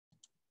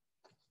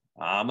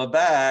I'm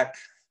back.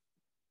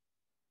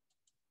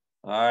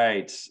 All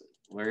right,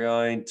 we're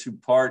going to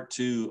part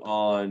 2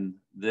 on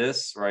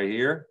this right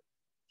here.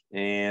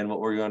 And what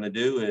we're going to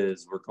do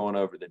is we're going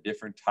over the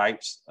different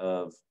types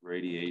of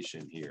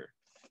radiation here.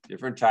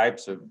 Different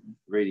types of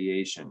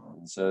radiation,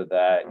 and so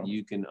that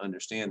you can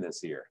understand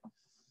this here.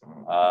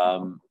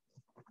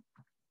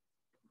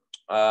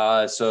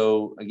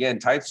 So again,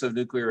 types of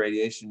nuclear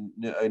radiation.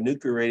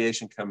 Nuclear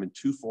radiation come in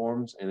 2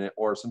 forms,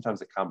 or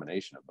sometimes a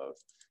combination of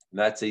both. And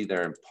that's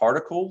either in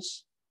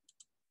particles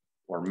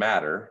or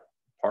matter.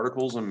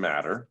 Particles and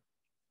matter,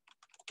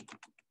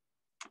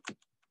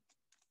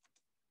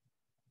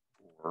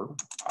 or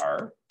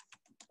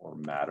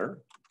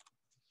matter,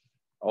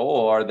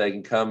 or they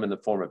can come in the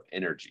form of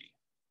energy.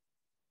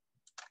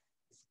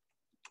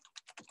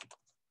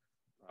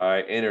 All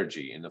right,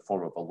 energy in the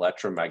form of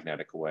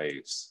electromagnetic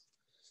waves.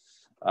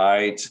 All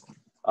right,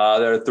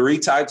 there are 3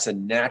 types of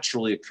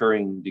naturally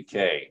occurring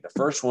decay. The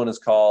first one is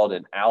called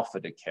an alpha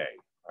decay.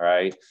 All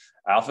right,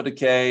 alpha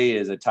decay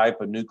is a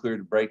type of nuclear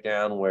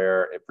breakdown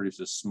where it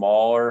produces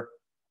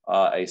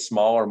a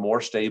smaller,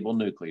 more stable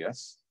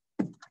nucleus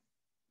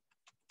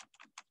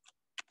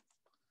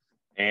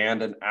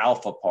and an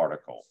alpha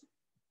particle.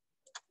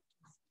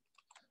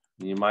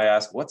 You might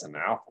ask, what's an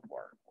alpha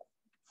particle?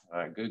 All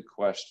right, good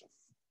question.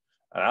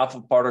 An alpha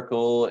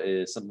particle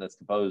is something that's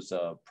composed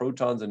of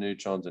protons and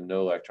neutrons and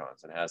no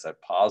electrons, and has a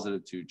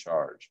 +2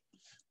 charge.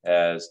 It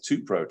has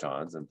 2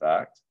 protons, in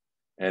fact,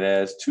 and it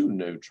has 2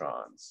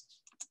 neutrons.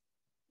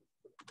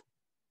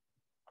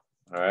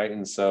 All right,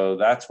 and so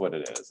that's what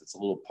it is. It's a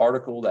little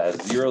particle that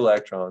has 0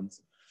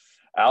 electrons.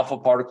 Alpha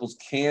particles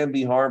can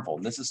be harmful,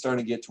 and this is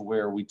starting to get to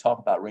where we talk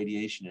about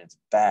radiation and it's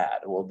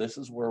bad. Well, this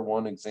is where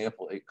one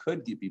example, it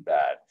could be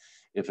bad.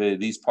 If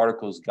these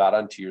particles got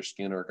onto your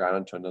skin or got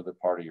onto another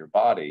part of your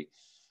body,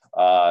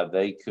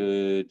 they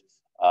could,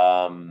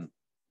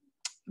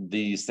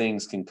 these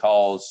things can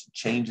cause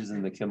changes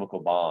in the chemical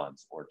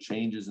bonds or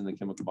changes in the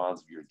chemical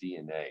bonds of your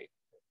DNA.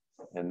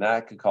 And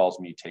that could cause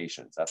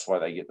mutations. That's why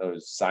they get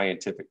those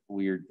scientific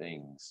weird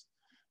things.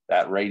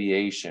 That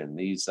radiation,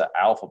 these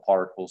alpha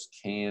particles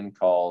can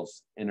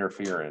cause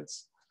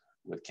interference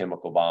with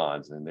chemical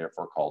bonds and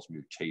therefore cause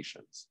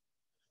mutations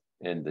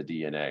in the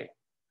DNA.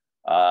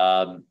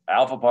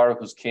 Alpha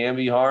particles can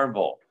be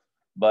harmful,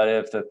 but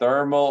if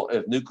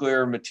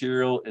nuclear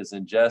material is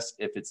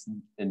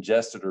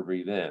ingested or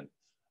breathed in,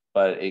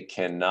 but it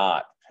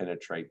cannot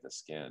penetrate the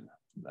skin.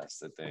 That's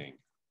the thing.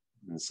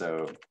 And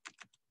so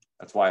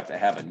that's why if they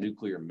have a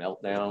nuclear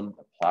meltdown,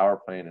 the power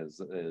plant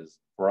is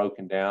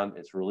broken down,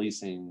 it's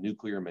releasing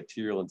nuclear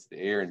material into the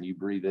air and you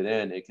breathe it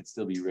in, it could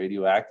still be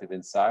radioactive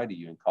inside of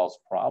you and cause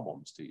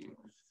problems to you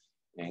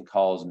and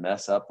cause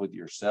mess up with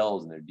your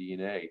cells and their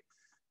DNA.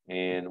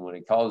 And when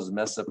it causes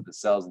mess up with the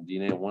cells and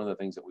DNA, one of the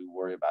things that we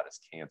worry about is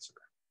cancer.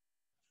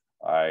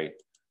 All right.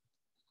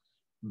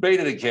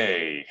 Beta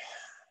decay.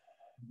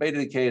 Beta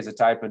decay is a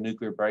type of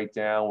nuclear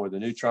breakdown where the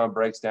neutron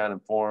breaks down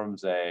and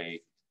forms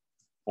a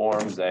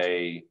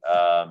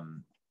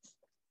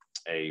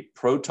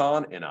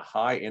proton and a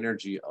high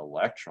energy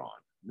electron.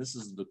 This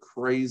is the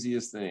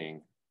craziest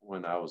thing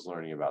when I was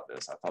learning about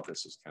this. I thought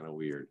this was kind of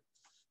weird,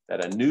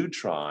 that a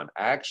neutron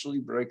actually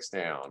breaks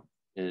down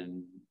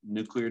in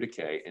nuclear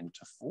decay and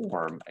to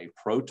form a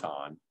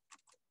proton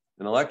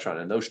and electron,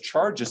 and those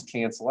charges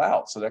cancel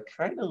out. So that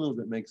kind of a little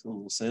bit makes a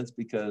little sense,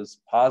 because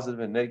positive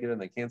and negative,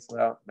 and they cancel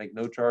out, make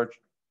no charge.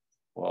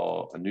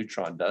 Well, a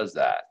neutron does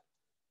that.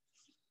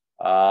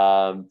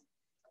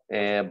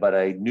 But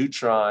a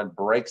neutron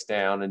breaks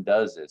down and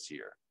does this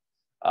here.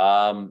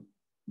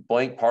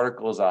 Blank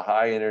particle is a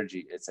high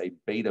energy, it's a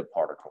beta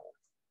particle.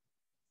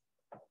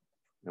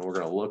 And we're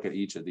going to look at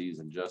each of these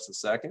in just a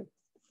second.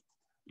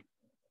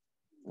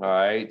 All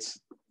right,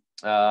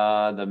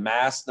 the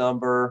mass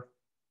number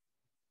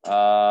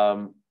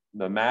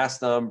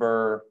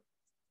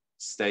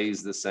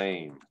stays the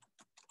same,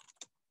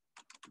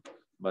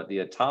 but the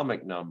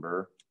atomic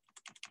number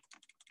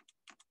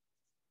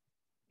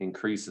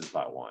increases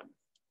by 1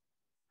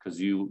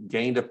 because you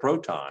gained a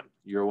proton.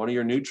 One of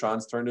your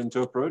neutrons turned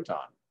into a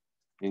proton,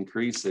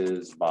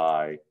 increases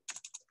by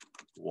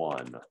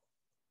 1.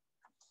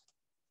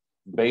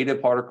 Beta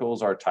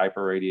particles are a type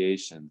of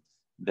radiation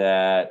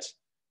that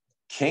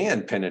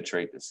can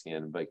penetrate the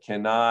skin, but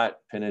cannot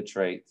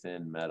penetrate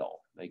thin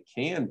metal. They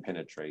can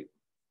penetrate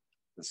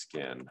the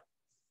skin,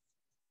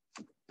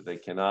 but they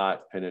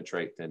cannot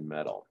penetrate thin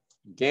metal.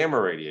 Gamma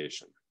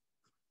radiation.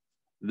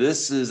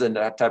 This is a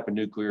type of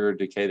nuclear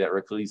decay that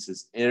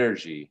releases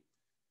energy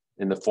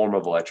in the form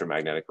of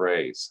electromagnetic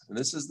rays. And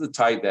this is the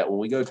type that when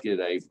we go to get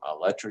a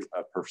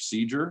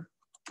procedure,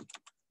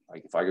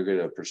 like if I go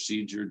get a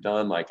procedure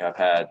done, like I've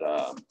had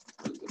to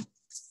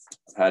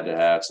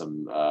have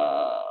some,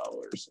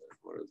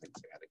 what are the things?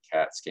 I had a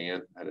CAT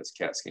scan. I had this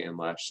CAT scan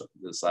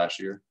this last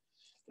year.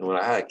 And when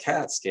I had a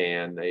CAT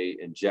scan, they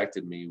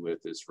injected me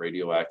with this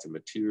radioactive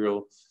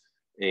material,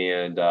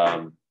 and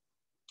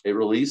it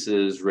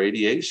releases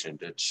radiation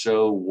to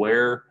show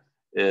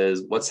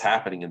what's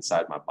happening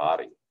inside my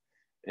body.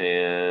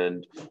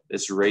 And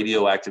it's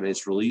radioactive,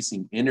 it's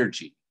releasing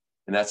energy.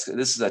 And this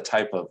is a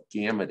type of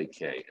gamma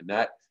decay,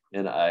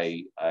 and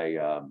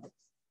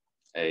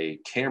a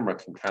camera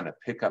can kind of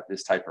pick up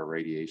this type of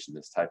radiation,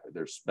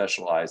 there's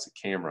specialized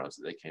cameras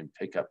that they can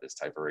pick up this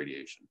type of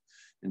radiation.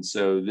 And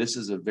so this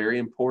is a very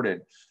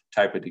important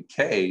type of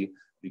decay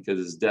because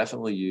it's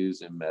definitely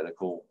used in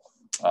medical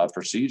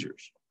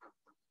procedures.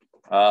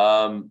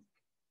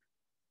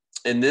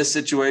 In this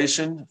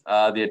situation,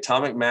 the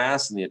atomic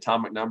mass and the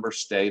atomic number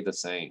stay the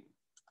same.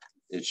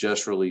 It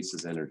just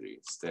releases energy.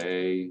 It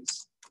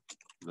stays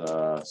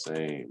the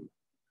same.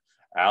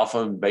 Alpha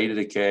and beta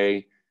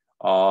decay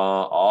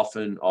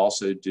often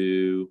also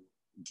do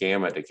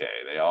gamma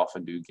decay. They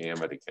often do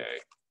gamma decay.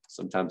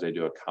 Sometimes they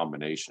do a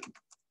combination.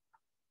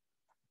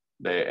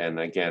 And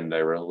again,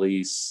 they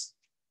release,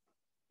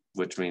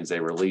 which means they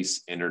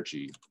release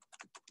energy.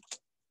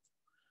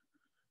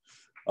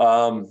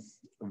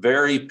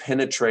 Very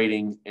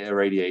penetrating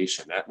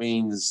radiation. That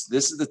means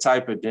this is the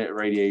type of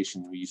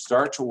radiation you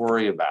start to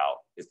worry about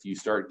if you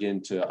start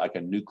getting to like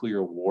a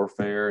nuclear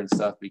warfare and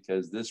stuff,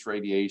 because this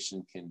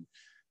radiation can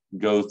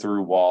go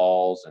through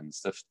walls and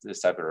stuff,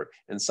 this type of,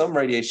 and some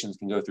radiations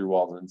can go through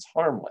walls and it's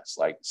harmless,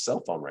 like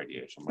cell phone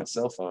radiation. My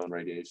cell phone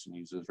radiation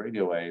uses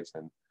radio waves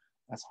and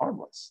that's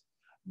harmless.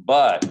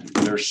 But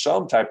there's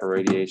some type of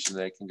radiation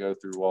that can go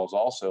through walls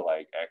also,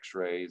 like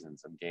X-rays and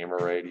some gamma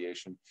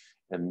radiation,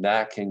 and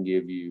that can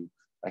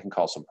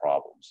cause some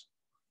problems.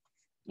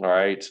 All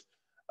right.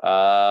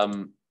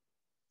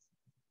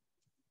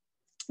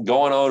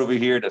 Going on over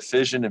here to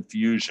fission and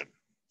fusion.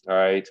 All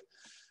right.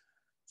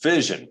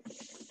 Fission.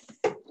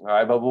 All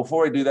right, but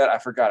before I do that, I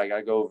forgot. I got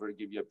to go over to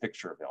give you a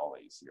picture of all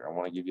these here. I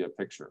want to give you a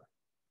picture.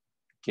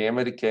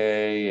 Gamma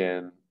decay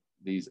and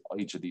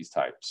each of these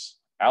types.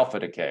 Alpha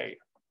decay.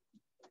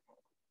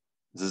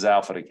 This is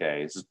alpha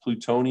decay. This is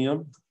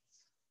plutonium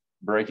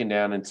breaking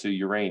down into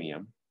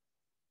uranium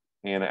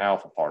and an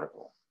alpha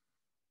particle.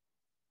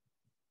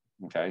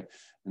 Okay,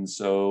 and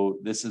so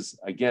this is,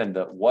 again,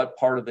 what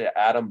part of the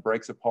atom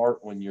breaks apart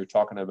when you're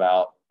talking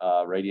about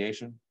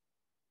radiation?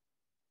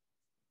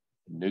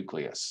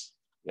 Nucleus.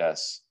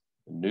 Yes,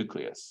 the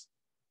nucleus.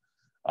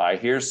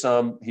 Here's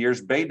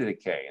beta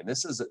decay, and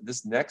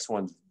this next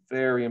one's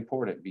very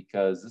important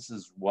because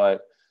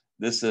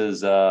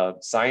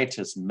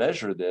scientists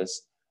measure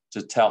this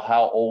to tell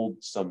how old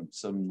some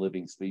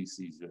living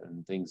species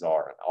and things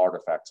are and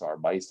artifacts are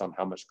based on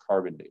how much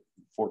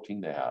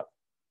carbon-14 they have.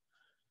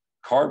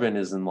 Carbon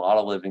is in a lot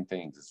of living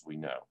things, as we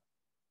know.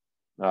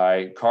 All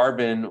right,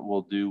 carbon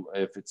will do,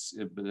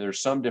 there's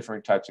some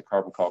different types of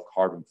carbon called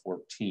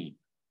carbon-14.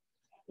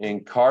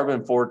 In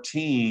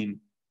carbon-14,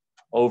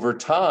 over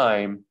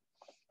time,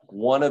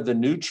 one of the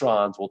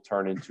neutrons will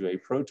turn into a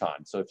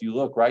proton. So if you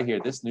look right here,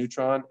 this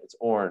neutron, it's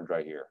orange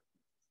right here.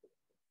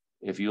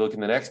 If you look in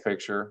the next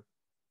picture,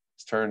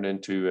 it's turned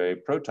into a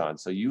proton.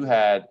 So you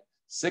had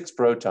 6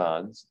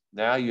 protons,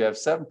 now you have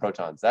 7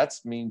 protons. That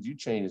means you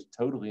changed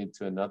totally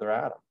into another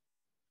atom.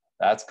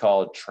 That's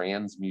called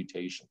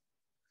transmutation.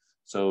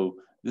 So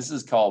this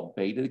is called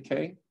beta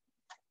decay,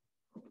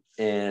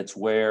 and it's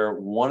where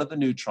one of the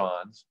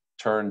neutrons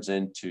turns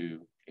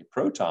into a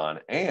proton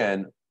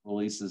and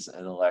releases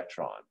an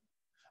electron.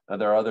 Now,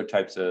 there are other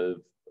types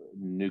of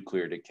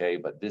nuclear decay,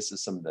 but this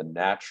is some of the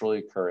naturally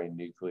occurring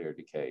nuclear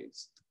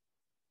decays.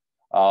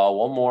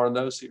 One more on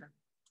those here.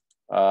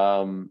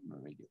 Let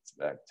me get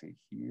back to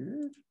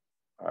here.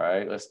 All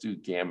right, let's do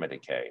gamma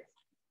decay.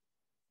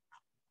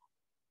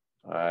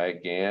 All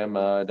right,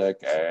 gamma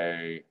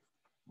decay.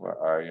 Where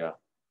are you?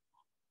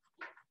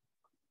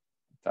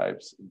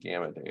 Types of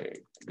gamma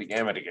decay. The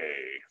gamma decay.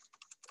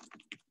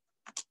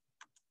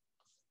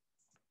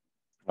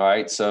 All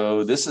right,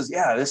 so this is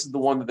the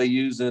one that they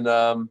use in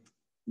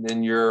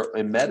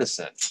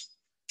medicine.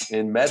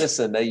 In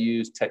medicine, they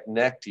use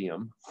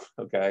technetium,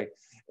 okay,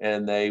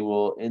 and they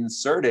will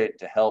insert it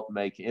to help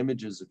make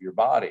images of your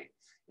body.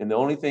 And the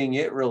only thing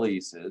it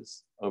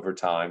releases over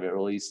time,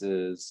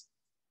 is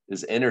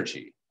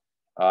energy,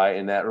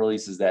 and that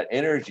releases that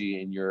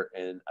energy, and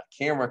a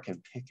camera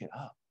can pick it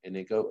up, and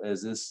it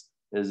as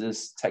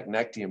this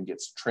technetium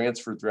gets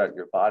transferred throughout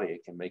your body,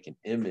 it can make an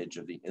image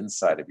of the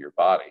inside of your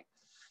body.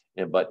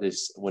 But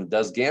when it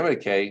does gamma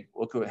decay,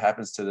 look what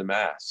happens to the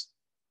mass.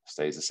 It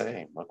stays the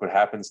same. Look what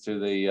happens to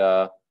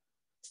the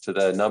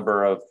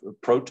number of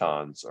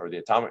protons or the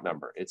atomic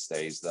number. It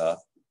stays the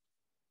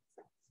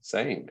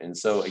same. And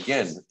so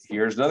again,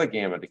 here's another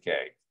gamma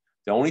decay.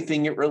 The only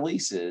thing it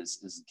releases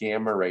is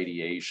gamma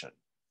radiation.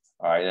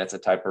 All right, that's a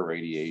type of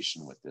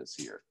radiation with this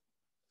here.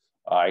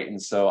 All right,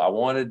 and so I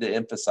wanted to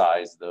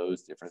emphasize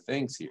those different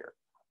things here.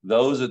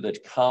 Those are the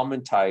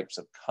common types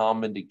of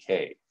common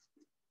decay.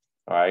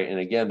 All right, and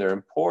again, they're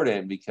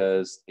important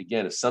because,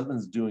 again, if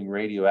something's doing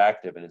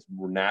radioactive and it's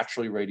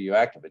naturally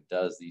radioactive, it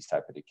does these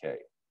type of decay.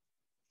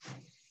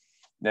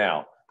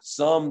 Now,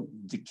 some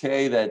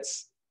decay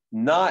that's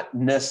not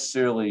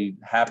necessarily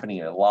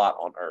happening a lot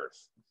on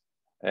Earth,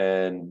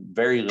 and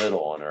very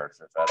little on Earth,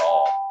 if at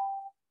all.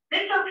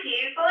 Mr.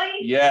 Peasley?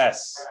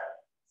 Yes.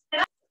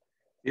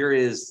 Here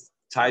is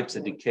types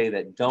of decay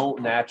that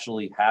don't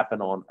naturally happen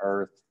on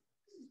Earth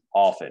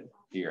often.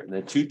 here. And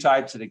the two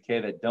types of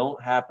decay that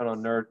don't happen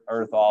on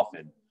Earth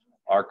often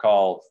are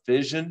called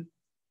fission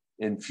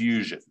and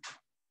fusion.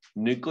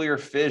 Nuclear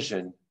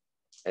fission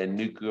and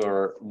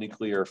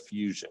nuclear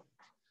fusion.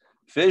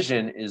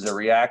 Fission is a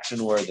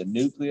reaction where the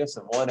nucleus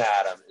of one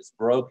atom is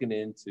broken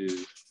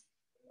into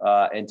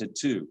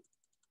two.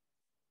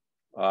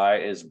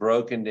 Is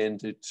broken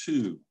into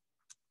two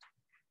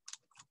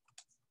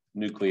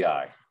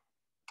nuclei.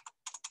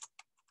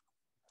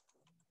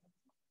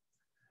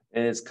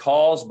 And it's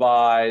caused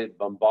by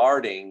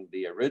bombarding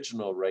the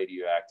original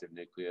radioactive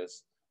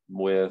nucleus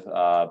with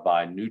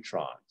by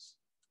neutrons.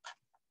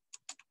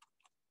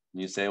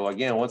 And you say, well,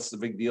 again, what's the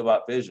big deal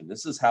about fission?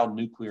 This is how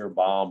nuclear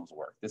bombs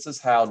work. This is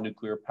how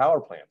nuclear power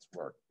plants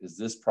work, is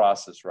this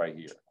process right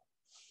here.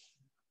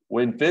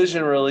 When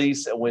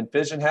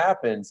fission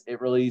happens, it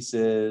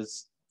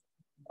releases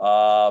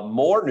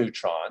more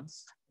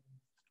neutrons.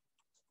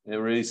 It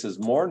releases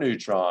more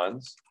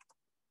neutrons,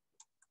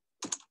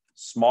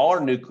 smaller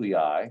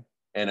nuclei,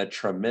 and a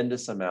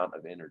tremendous amount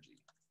of energy.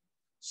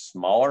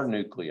 Smaller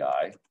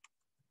nuclei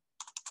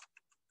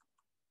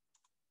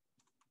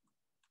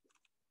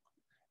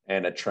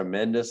and a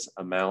tremendous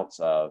amounts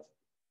of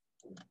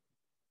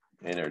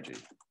energy.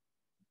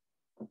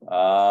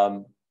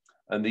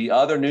 And the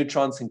other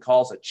neutrons can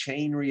cause a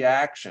chain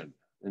reaction,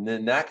 and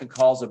then that could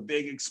cause a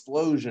big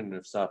explosion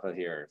of stuff in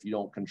here. If you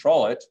don't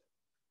control it,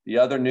 the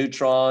other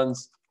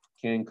neutrons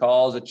can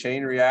cause a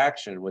chain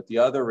reaction with the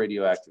other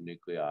radioactive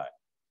nuclei,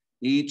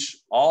 each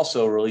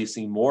also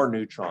releasing more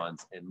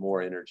neutrons and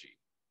more energy.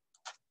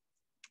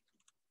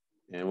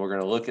 And we're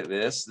going to look at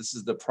this. This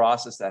is the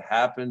process that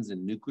happens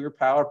in nuclear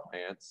power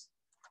plants,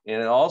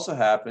 and it also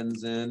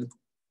happens in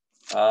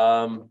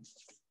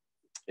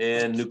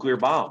nuclear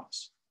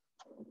bombs.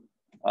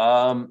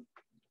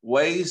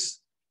 Ways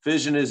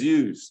fission is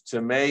used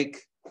to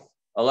make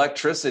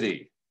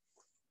electricity,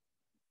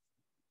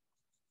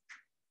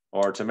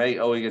 or to make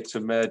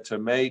electricity.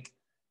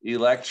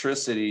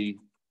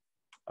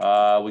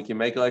 We can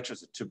make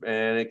electricity,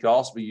 and it can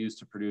also be used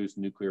to produce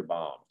nuclear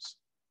bombs.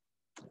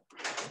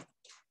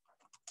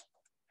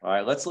 All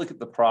right, let's look at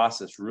the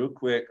process real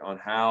quick on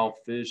how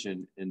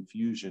fission and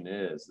fusion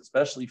is,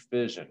 especially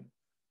fission.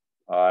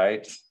 All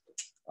right,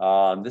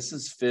 this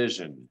is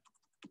fission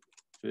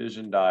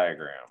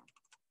diagram.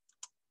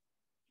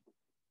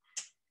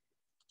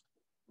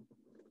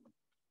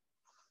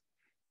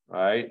 All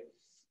right,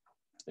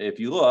 if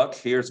you look,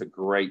 here's a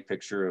great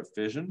picture of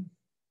fission.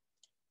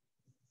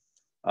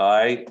 All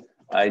right,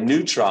 a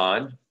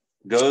neutron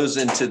goes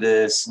into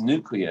this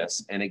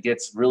nucleus, and it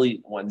gets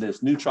really, when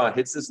this neutron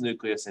hits this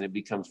nucleus, and it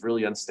becomes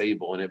really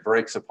unstable, and it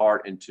breaks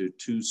apart into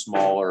two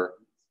smaller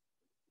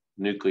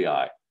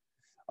nuclei.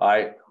 All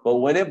right, but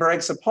when it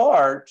breaks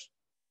apart,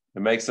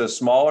 it makes those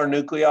smaller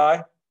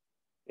nuclei.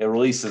 It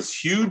releases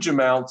huge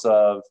amounts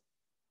of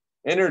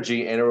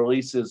energy, and it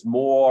releases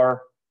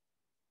more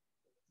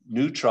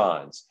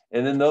neutrons.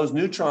 And then those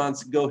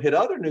neutrons go hit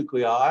other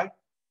nuclei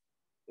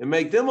and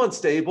make them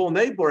unstable, and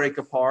they break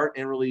apart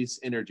and release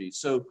energy.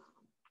 So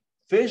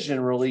fission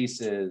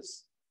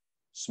releases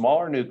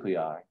smaller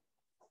nuclei,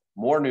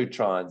 more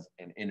neutrons,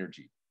 and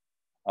energy.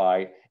 All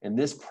right, and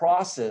this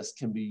process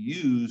can be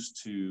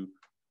used to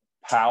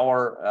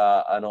power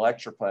an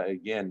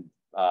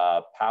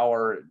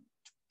power to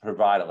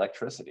provide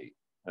electricity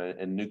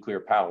and nuclear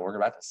power. We're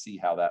about to see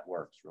how that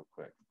works real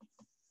quick.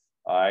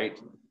 All right,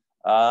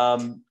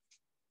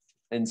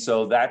 and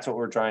so that's what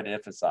we're trying to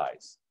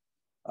emphasize.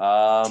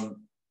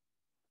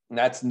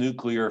 That's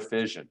nuclear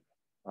fission.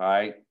 All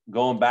right,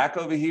 going back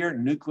over here,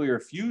 nuclear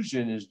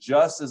fusion is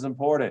just as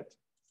important,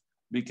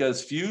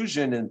 because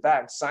fusion, in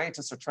fact,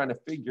 scientists are trying to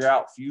figure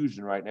out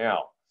fusion right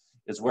now,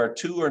 is where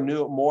two or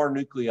more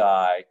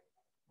nuclei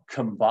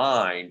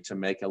combine to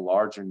make a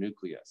larger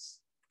nucleus.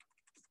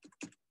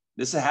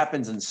 This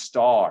happens in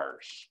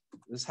stars.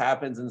 This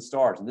happens in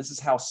stars, and this is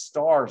how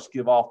stars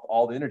give off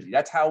all the energy.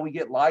 That's how we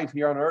get life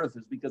here on Earth,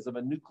 is because of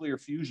a nuclear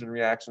fusion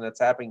reaction that's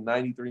happening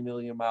 93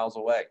 million miles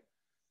away,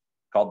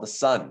 called the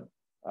sun.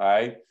 All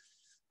right,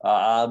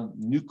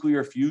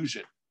 nuclear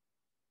fusion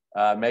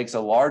makes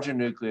a larger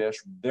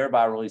nucleus,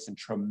 thereby releasing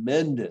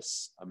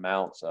tremendous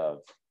amounts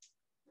of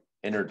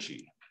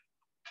energy.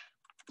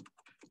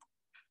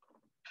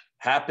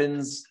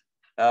 Happens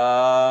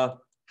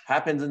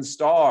in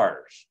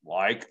stars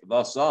like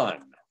the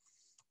sun.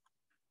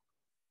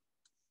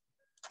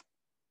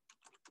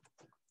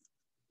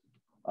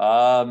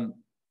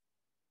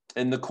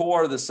 In the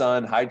core of the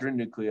sun, hydrogen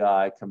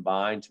nuclei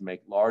combine to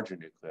make larger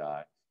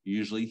nuclei,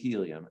 usually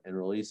helium, and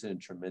release in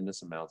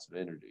tremendous amounts of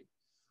energy.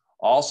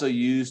 Also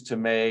used to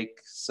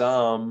make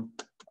some,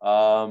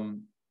 I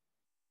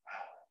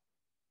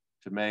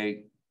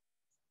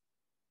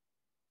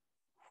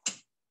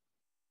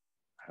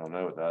don't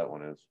know what that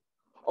one is.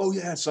 Oh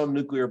yeah, some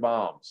nuclear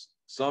bombs.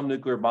 Some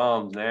nuclear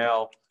bombs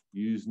now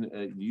use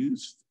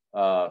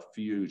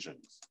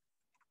fusions.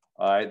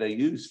 All right, they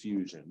use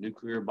fusion,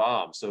 nuclear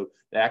bombs. So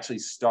they actually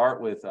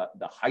start with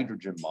the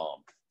hydrogen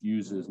bomb,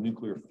 uses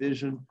nuclear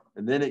fission,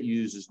 and then it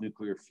uses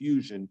nuclear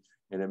fusion,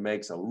 and it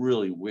makes a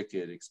really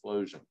wicked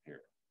explosion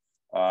here.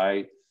 All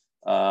right.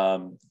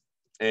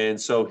 And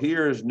so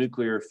here's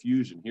nuclear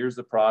fusion. Here's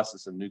the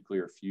process of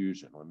nuclear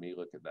fusion. Let me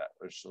look at that.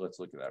 Let's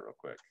look at that real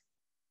quick.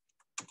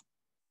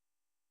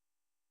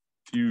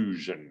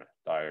 Fusion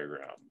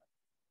diagram.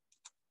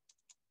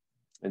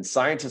 And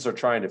scientists are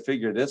trying to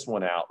figure this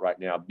one out right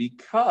now,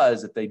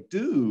 because if they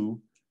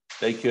do,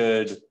 they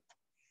could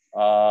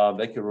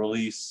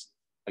release,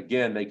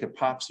 again, they could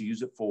possibly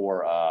use it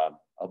for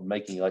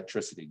making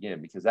electricity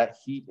again, because that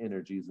heat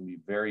energy is going to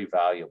be very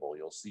valuable.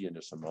 You'll see in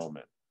just a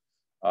moment.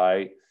 All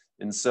right.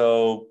 And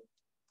so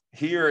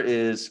here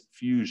is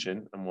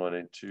fusion. I'm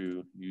wanting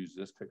to use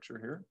this picture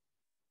here.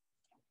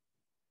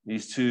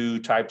 These two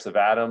types of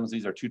atoms,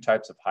 these are two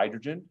types of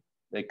hydrogen.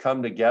 They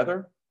come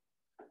together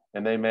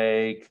and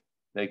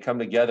they come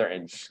together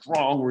in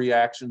strong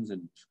reactions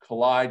and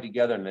collide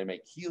together, and they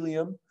make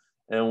helium.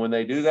 And when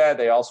they do that,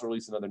 they also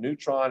release another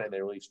neutron, and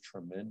they release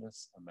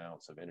tremendous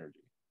amounts of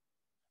energy.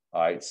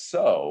 All right,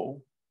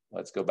 so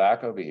let's go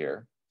back over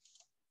here.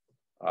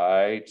 All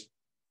right.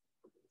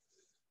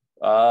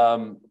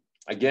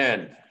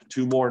 Again,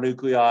 two more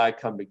nuclei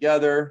come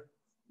together.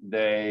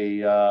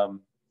 They,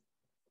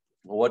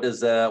 what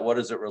does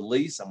it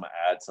release? I'm gonna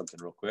add something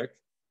real quick.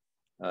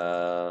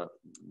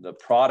 The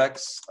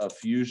products of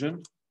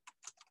fusion,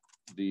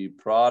 the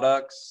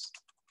products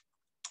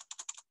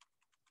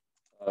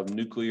of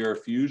nuclear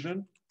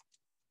fusion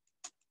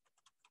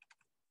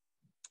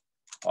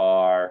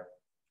are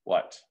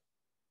what?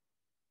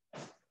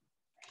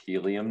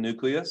 Helium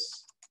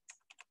nucleus,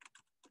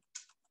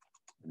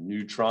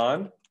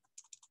 neutron,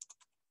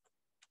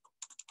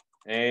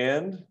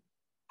 and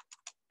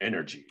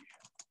energy.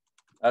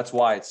 That's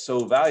why it's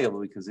so valuable,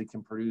 because it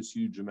can produce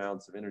huge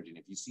amounts of energy. And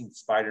if you've seen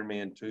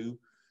Spider-Man 2,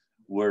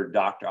 where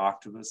Dr.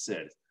 Octopus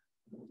said,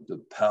 "The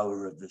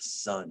power of the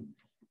sun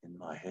in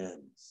my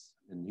hands."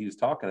 And he was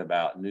talking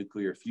about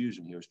nuclear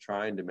fusion. He was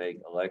trying to make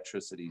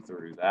electricity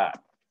through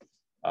that.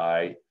 All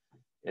right.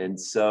 And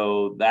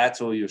so that's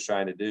what he was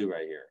trying to do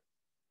right here.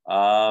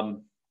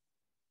 I'm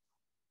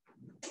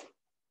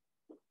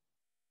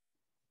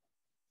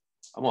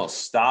going to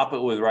stop it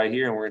with right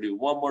here, and we're going to do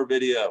one more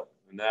video,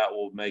 and that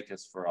will make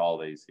us for all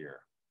these here.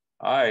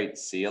 All right.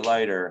 See you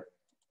later.